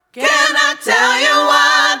Can I tell you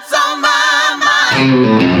what's on my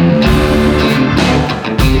mind?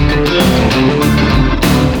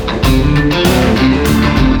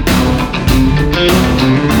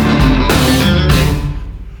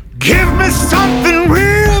 Give me something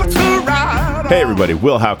real to ride on. Hey everybody,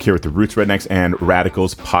 Will Houck here with the Roots, Rednecks, and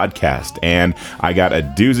Radicals podcast, and I got a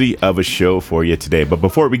doozy of a show for you today. But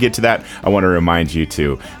before we get to that, I want to remind you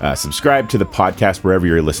to subscribe to the podcast wherever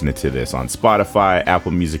you're listening to this, on Spotify,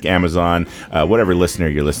 Apple Music, Amazon, whatever listener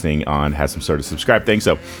you're listening on has some sort of subscribe thing.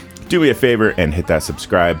 So do me a favor and hit that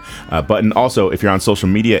subscribe button. Also, if you're on social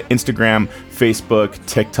media, Instagram, Facebook,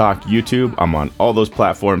 TikTok, YouTube, I'm on all those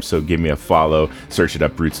platforms, so give me a follow. Search it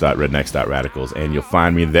up, roots.rednecks.radicals, and you'll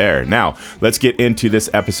find me there. Now, let's get into this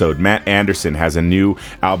episode. Matt Anderson has a new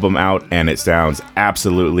album out, and it sounds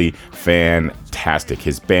absolutely fantastic.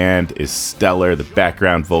 His band is stellar. The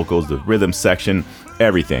background vocals, the rhythm section,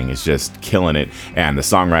 everything is just killing it, and the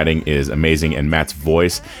songwriting is amazing, and Matt's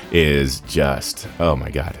voice is just, oh my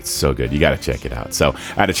god, it's so good. You got to check it out. So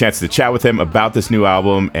I had a chance to chat with him about this new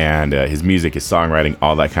album and his music, his songwriting,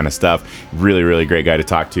 all that kind of stuff. Really, really great guy to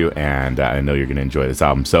talk to, and I know you're going to enjoy this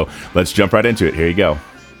album. So let's jump right into it. Here you go.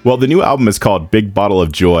 Well, the new album is called Big Bottle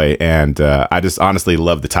of Joy, and I just honestly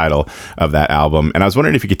love the title of that album. And I was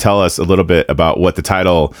wondering if you could tell us a little bit about what the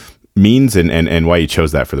title means and why you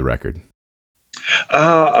chose that for the record.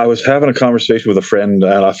 I was having a conversation with a friend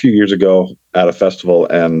a few years ago at a festival,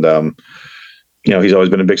 and he's always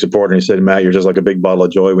been a big supporter. And he said, "Matt, you're just like a big bottle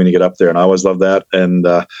of joy when you get up there." And I always love that. And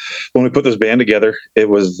when we put this band together, it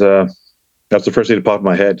was that's the first thing that popped in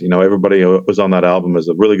my head. Everybody who was on that album is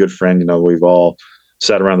a really good friend. We've all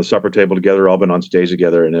sat around the supper table together, all been on stage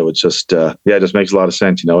together, and it was just it just makes a lot of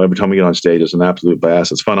sense. Every time we get on stage, it's an absolute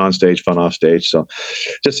blast. It's fun on stage, fun off stage. So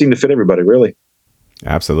just seemed to fit everybody, really.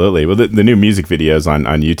 Absolutely. Well, the new music videos on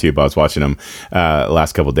YouTube, I was watching them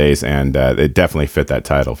last couple of days, and it definitely fit that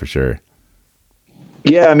title for sure.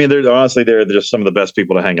 Yeah, I mean, they're just some of the best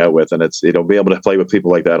people to hang out with, and it's be able to play with people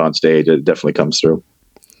like that on stage. It definitely comes through.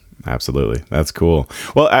 Absolutely. That's cool.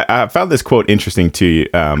 Well, I found this quote interesting too.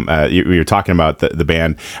 You were talking about the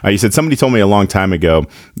band. You said, somebody told me a long time ago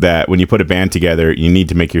that when you put a band together, you need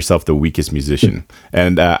to make yourself the weakest musician.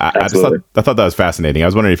 And I thought that was fascinating. I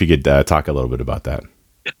was wondering if you could talk a little bit about that.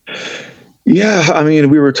 Yeah, I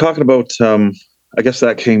mean, we were talking about, I guess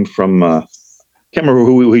that came from, can't remember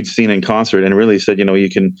who we'd seen in concert, and really said,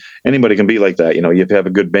 anybody can be like that. You have a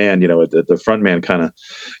good band, the front man kind of,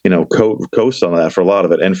 coasts on that for a lot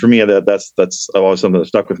of it. And for me, that's always something that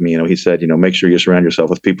stuck with me. He said, make sure you surround yourself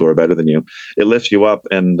with people who are better than you. It lifts you up,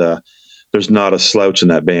 and there's not a slouch in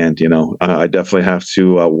that band. I definitely have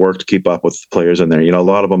to work to keep up with the players in there. A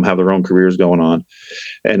lot of them have their own careers going on,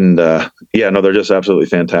 and they're just absolutely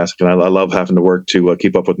fantastic. And I love having to work to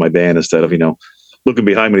keep up with my band instead of, looking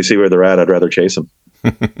behind me to see where they're at. I'd rather chase them.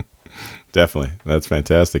 Definitely. That's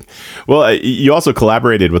fantastic. Well, you also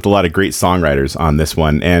collaborated with a lot of great songwriters on this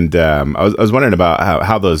one. And I was wondering about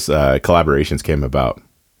how those collaborations came about.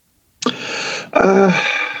 A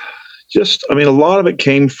lot of it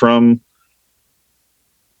came from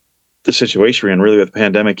the situation we're in, really, with the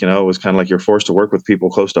pandemic. It was kind of like you're forced to work with people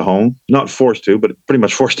close to home. Not forced to, but pretty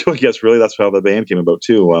much forced to, I guess. Really, that's how the band came about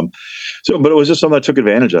too. But it was just something I took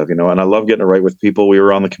advantage of, and I love getting to write with people. We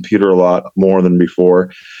were on the computer a lot more than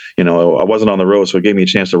before. I wasn't on the road, so it gave me a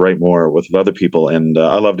chance to write more with other people, and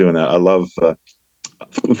I love doing that. I love.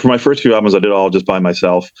 For my first few albums, I did all just by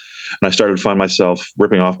myself, and I started to find myself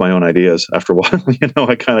ripping off my own ideas after a while.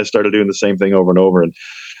 I kind of started doing the same thing over and over, and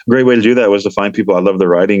a great way to do that was to find people I love their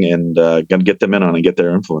writing and get them in on and get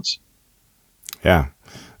their influence. Yeah,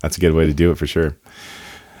 that's a good way to do it for sure.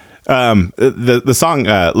 The song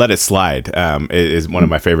Let It Slide is one of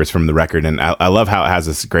my favorites from the record, and I love how it has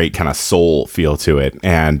this great kind of soul feel to it,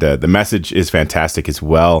 and the message is fantastic as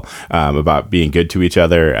well, about being good to each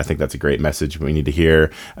other. I think that's a great message we need to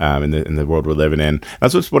hear in the world we're living in. I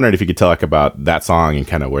was just wondering if you could talk about that song and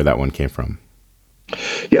kind of where that one came from.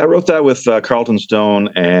 Yeah, I wrote that with Carlton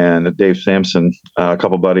Stone and Dave Sampson, a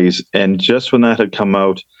couple buddies, and just when that had come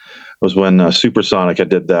out was when Supersonic had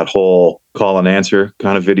did that whole call and answer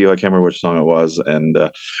kind of video. I can't remember which song it was, and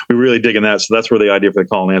we were really digging that. So that's where the idea for the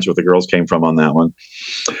call and answer with the girls came from on that one.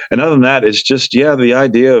 And other than that, it's just the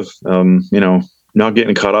idea of not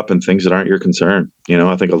getting caught up in things that aren't your concern.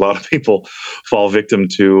 I think a lot of people fall victim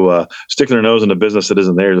to sticking their nose in a business that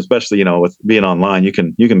isn't theirs, especially, with being online. You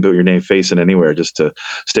can put your name, face in anywhere just to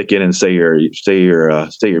stick in and say your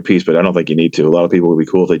piece. But I don't think you need to. A lot of people would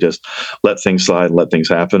be cool if they just let things slide and let things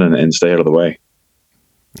happen and stay out of the way.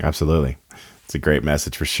 Absolutely. It's a great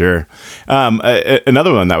message for sure.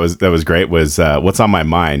 Another one that was great was "What's on My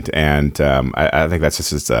Mind," and I think that's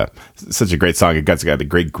just such a great song. It's got a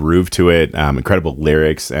great groove to it, incredible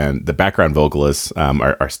lyrics, and the background vocalists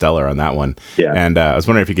are stellar on that one. Yeah. And I was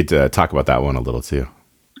wondering if you could talk about that one a little too.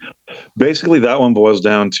 Basically, that one boils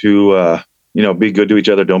down to be good to each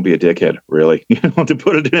other, don't be a dickhead. Really, to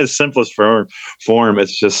put it in its simplest form.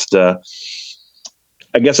 It's just.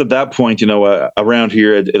 I guess at that point, around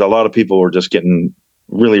here, a lot of people were just getting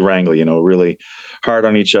really wrangly, really hard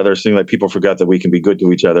on each other. It seemed like people forgot that we can be good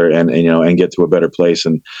to each other and get to a better place.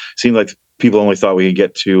 And it seemed like people only thought we could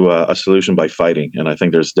get to a solution by fighting. And I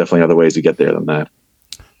think there's definitely other ways to get there than that.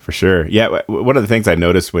 For sure. Yeah. One of the things I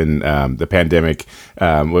noticed when the pandemic,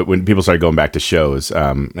 when people started going back to shows,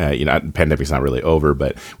 pandemic's not really over,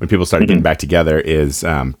 but when people started getting back together is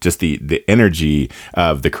just the energy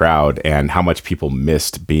of the crowd and how much people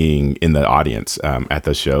missed being in the audience at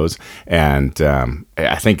those shows. And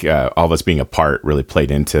I think all of us being apart really played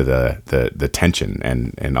into the tension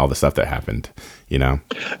and all the stuff that happened,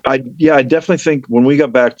 I definitely think when we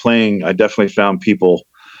got back playing, I definitely found people.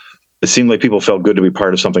 It seemed like people felt good to be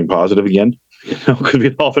part of something positive again. Because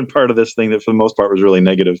we've all been part of this thing that for the most part was really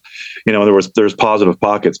negative. There's positive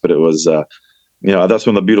pockets, but it was, that's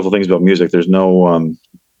one of the beautiful things about music. There's no,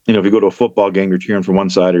 if you go to a football game, you're cheering for one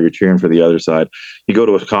side or you're cheering for the other side. You go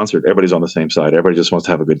to a concert, everybody's on the same side. Everybody just wants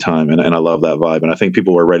to have a good time. And I love that vibe. And I think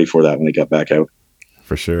people were ready for that when they got back out.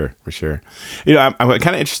 For sure. I'm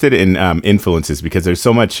kind of interested in influences because there's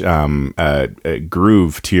so much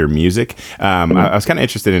groove to your music. I was kind of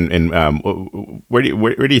interested in where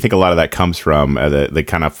do you think a lot of that comes from? The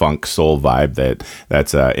kind of funk soul vibe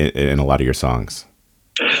that's in a lot of your songs.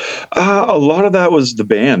 A lot of that was the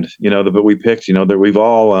band, that we picked. That we've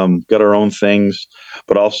all got our own things,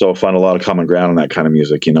 but also find a lot of common ground in that kind of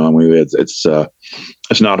music.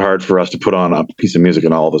 It's not hard for us to put on a piece of music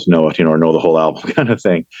and all of us know it, or know the whole album kind of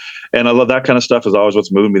thing. And I love that kind of stuff. Is always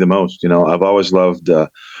what's moved me the most. I've always loved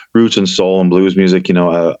roots and soul and blues music.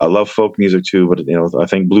 I love folk music too, but I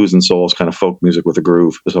think blues and soul is kind of folk music with a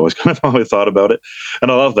groove. Is always kind of how I thought about it,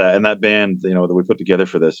 and I love that. And that band, that we put together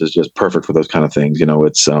for this is just perfect for those kind of things.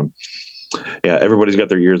 It's everybody's got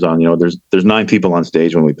their ears on. There's 9 people on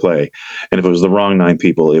stage when we play, and if it was the wrong 9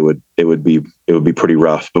 people, it would be pretty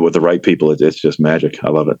rough. But with the right people, it's just magic. I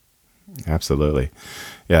love it. Absolutely.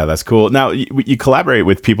 Yeah, that's cool. Now you collaborate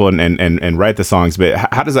with people and write the songs, but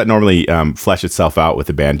how does that normally flesh itself out with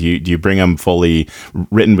the band? Do you bring them fully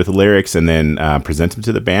written with lyrics and then present them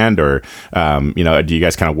to the band, or do you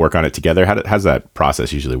guys kind of work on it together? How does that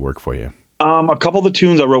process usually work for you? A couple of the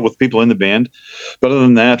tunes I wrote with people in the band, but other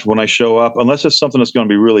than that, when I show up, unless it's something that's going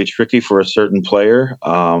to be really tricky for a certain player,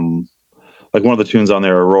 like one of the tunes on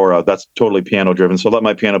there, Aurora, that's totally piano driven. So let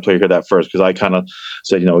my piano player hear that first, because I kind of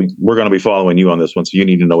said, we're going to be following you on this one, so you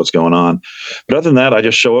need to know what's going on. But other than that, I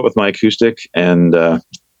just show up with my acoustic and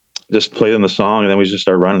just play them the song, and then we just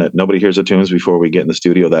start running it. Nobody hears the tunes before we get in the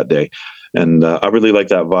studio that day. And I really like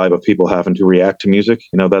that vibe of people having to react to music.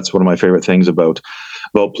 That's one of my favorite things about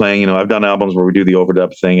playing. I've done albums where we do the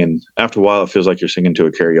overdub thing, and after a while it feels like you're singing to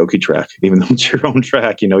a karaoke track, even though it's your own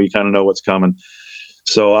track. You kind of know what's coming.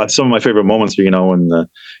 So some of my favorite moments are, when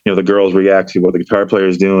the girls react to what the guitar player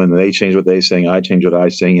is doing, and they change what they sing, I change what I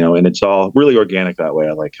sing, and it's all really organic that way.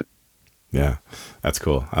 I like it. Yeah, that's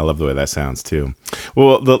cool. I love the way that sounds too.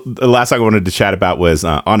 Well, the last song I wanted to chat about was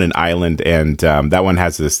On an Island, and that one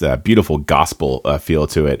has this beautiful gospel feel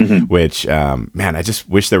to it, which, man, I just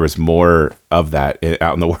wish there was more of that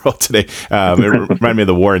out in the world today. It reminded me of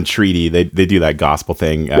the War and Treaty. They do that gospel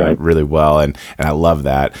thing really well, and I love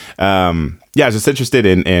that. I was just interested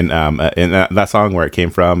in that song, where it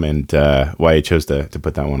came from, and why you chose to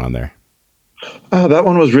put that one on there. That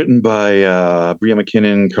one was written by Bria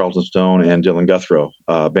McKinnon, Carlton Stone, and Dylan Guthrow,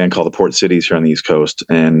 a band called the Port Cities here on the East Coast.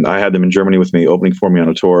 And I had them in Germany with me, opening for me on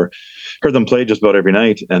a tour. Heard them play just about every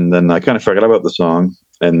night, and then I kind of forgot about the song.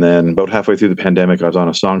 And then about halfway through the pandemic, I was on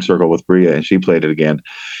a song circle with Bria, and she played it again.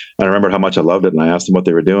 And I remembered how much I loved it, and I asked them what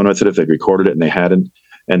they were doing with it, if they'd recorded it, and they hadn't.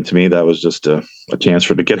 And to me, that was just a chance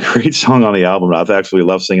to get a great song on the album. I've actually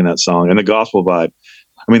loved singing that song. And the gospel vibe,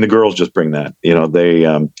 the girls just bring that.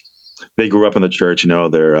 They grew up in the church,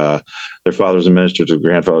 their father's a minister, their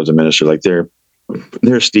grandfather's a minister. Like they're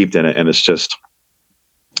steeped in it, and it's just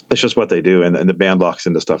what they do. And the band locks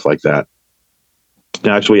into stuff like that.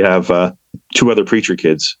 And actually, we have 2 other preacher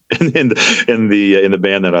kids in the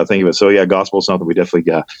band that I think of it. So yeah, gospel is something we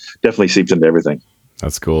definitely seeps into everything.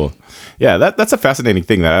 That's cool. Yeah, that's a fascinating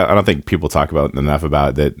thing that I don't think people talk about enough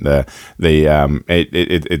about. That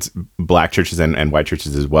it's black churches and white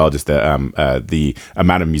churches as well. Just the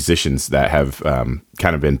amount of musicians that have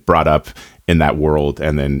kind of been brought up in that world,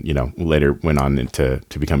 and then later went on to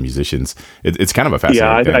become musicians. It's kind of a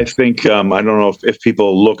fascinating thing. I think I don't know if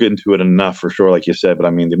people look into it enough, for sure, like you said. But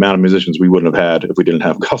I mean, the amount of musicians we wouldn't have had if we didn't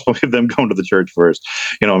have gospel, of them going to the church first.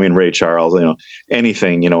 I mean, Ray Charles,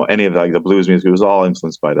 anything, any of the blues music, it was all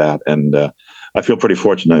influenced by that. And I feel pretty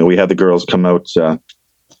fortunate. We had the girls come out.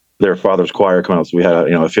 Their father's choir come out, so we had a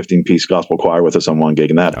 15-piece gospel choir with us on one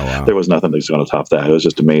gig, and there was nothing that's going to top that. It was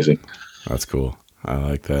just amazing. That's cool. I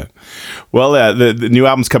like that. Well, the new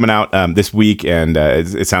album's coming out this week, and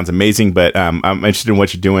it sounds amazing. But I'm interested in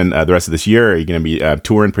what you're doing the rest of this year. Are you going to be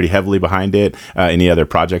touring pretty heavily behind it? Any other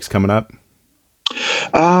projects coming up?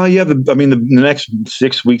 The next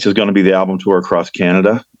 6 weeks is going to be the album tour across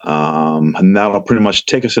Canada, and that'll pretty much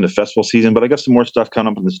take us into festival season. But I got some more stuff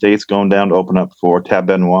coming up in the States, going down to open up for Tab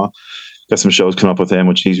Benoit. Got some shows coming up with him,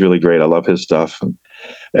 which he's really great. I love his stuff,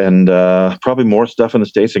 and probably more stuff in the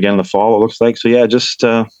States again in the fall, it looks like. So yeah, just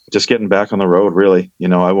getting back on the road. Really,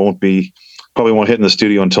 I probably won't hit in the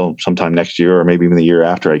studio until sometime next year, or maybe even the year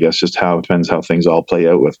after, I guess. Just depends how things all play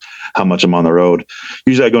out with how much I'm on the road.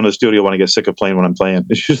 Usually I go into the studio when I get sick of playing when I'm playing.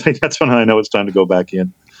 It's usually that's when I know it's time to go back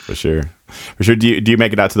in. For sure. Do you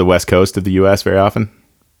make it out to the west coast of the U.S. very often?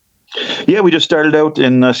 Yeah, we just started out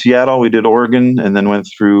in Seattle. We did Oregon, and then went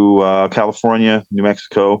through California, New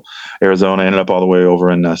Mexico, Arizona, ended up all the way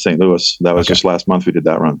over in St. Louis. That was just last month we did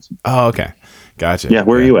that run. Oh, okay. Gotcha. Yeah,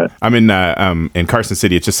 where are you at? I'm in Carson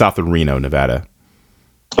City. It's just south of Reno, Nevada.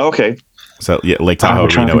 Okay. So yeah, Lake Tahoe,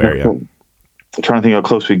 Reno area. I'm trying to think how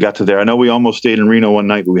close we got to there. I know we almost stayed in Reno one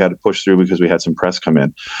night, but we had to push through because we had some press come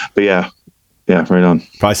in. But yeah, right on.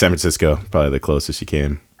 Probably San Francisco, probably the closest you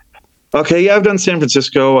came. Okay, yeah, I've done San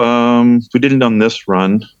Francisco. We didn't on this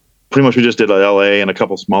run. Pretty much we just did LA and a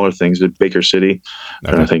couple smaller things. Did Baker City.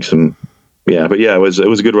 Okay. I think it was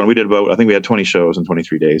a good run. We did I think we had 20 shows in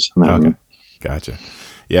 23 days. Okay. Gotcha.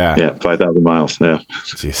 Yeah. Yeah, 5,000 miles. Yeah.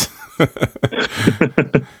 Jeez.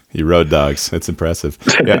 You road dogs. It's impressive.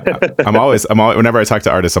 Yeah. I'm always, whenever I talk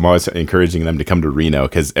to artists, I'm always encouraging them to come to Reno,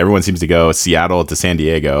 because everyone seems to go Seattle to San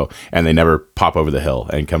Diego and they never pop over the hill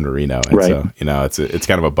and come to Reno. And so, it's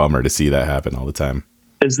kind of a bummer to see that happen all the time.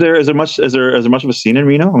 Is there much of a scene in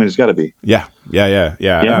Reno? I mean, there's got to be. Yeah.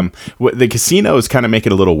 The casinos kind of make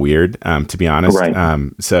it a little weird, to be honest.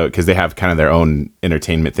 Right. So because they have kind of their own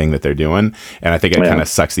entertainment thing that they're doing, and I think it kind of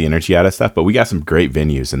sucks the energy out of stuff. But we got some great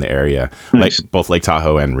venues in the area. Nice. Like both Lake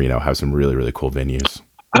Tahoe and Reno have some really, really cool venues.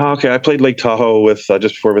 Oh, okay. I played Lake Tahoe with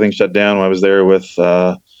just before everything shut down. I was there with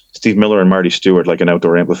Steve Miller and Marty Stewart, like an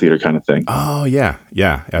outdoor amphitheater kind of thing. Oh yeah.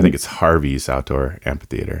 I think it's Harvey's Outdoor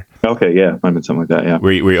Amphitheater. Okay, yeah, might have been something like that. Yeah.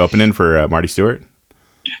 Were you opening for Marty Stewart?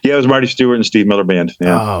 Yeah, it was Marty Stewart and Steve Miller Band.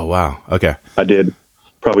 Yeah. Oh wow. Okay. I did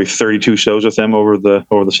probably 32 shows with them over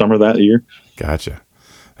the summer that year. Gotcha.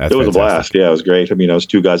 It was a blast. Yeah, it was great. I mean, those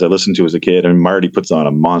two guys I listened to as a kid. I mean, Marty puts on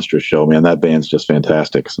a monstrous show, man. That band's just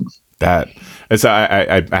fantastic. I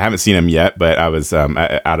haven't seen him yet, but I was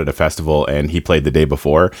out at a festival and he played the day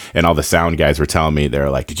before, and all the sound guys were telling me, they're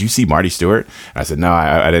like, "Did you see Marty Stewart?" And I said, "No,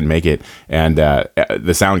 I didn't make it." And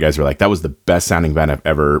the sound guys were like, "That was the best sounding band I've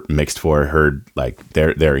ever mixed for." Heard like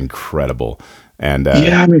they're incredible. And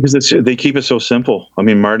because they keep it so simple. I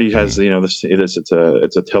mean, Marty has it's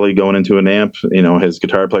a telly going into an amp. His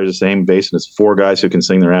guitar player's the same, bass, and it's four guys who can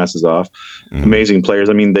sing their asses off. Mm-hmm. Amazing players.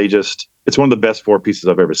 I mean, it's one of the best four pieces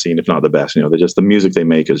I've ever seen, if not the best. The music they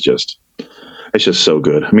make is just so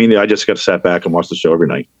good. I mean, I just got to sat back and watch the show every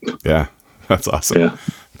night. Yeah, that's awesome. Yeah.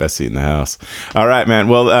 Best seat in the house. All right, man.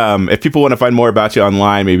 Well, if people want to find more about you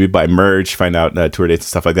online, maybe buy merch, find out tour dates and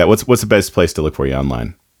stuff like that, what's the best place to look for you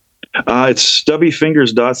online? It's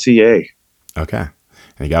stubbyfingers.ca. Okay. And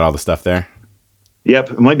you got all the stuff there?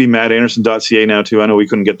 Yep. It might be mattanderson.ca now, too. I know we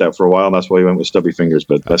couldn't get that for a while. That's why we went with Stubby Fingers,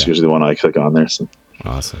 but that's usually the one I click on there. So.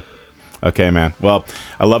 Awesome. Okay, man. Well,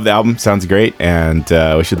 I love the album. Sounds great. And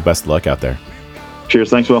wish you the best of luck out there. Cheers.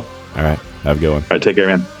 Thanks, Will. All right. Have a good one. All right. Take care,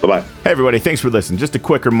 man. Bye-bye. Hey, everybody. Thanks for listening. Just a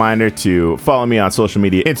quick reminder to follow me on social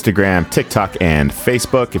media, Instagram, TikTok, and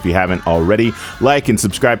Facebook. If you haven't already, like and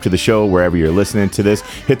subscribe to the show wherever you're listening to this.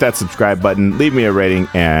 Hit that subscribe button, leave me a rating,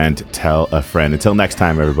 and tell a friend. Until next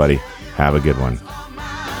time, everybody, have a good one.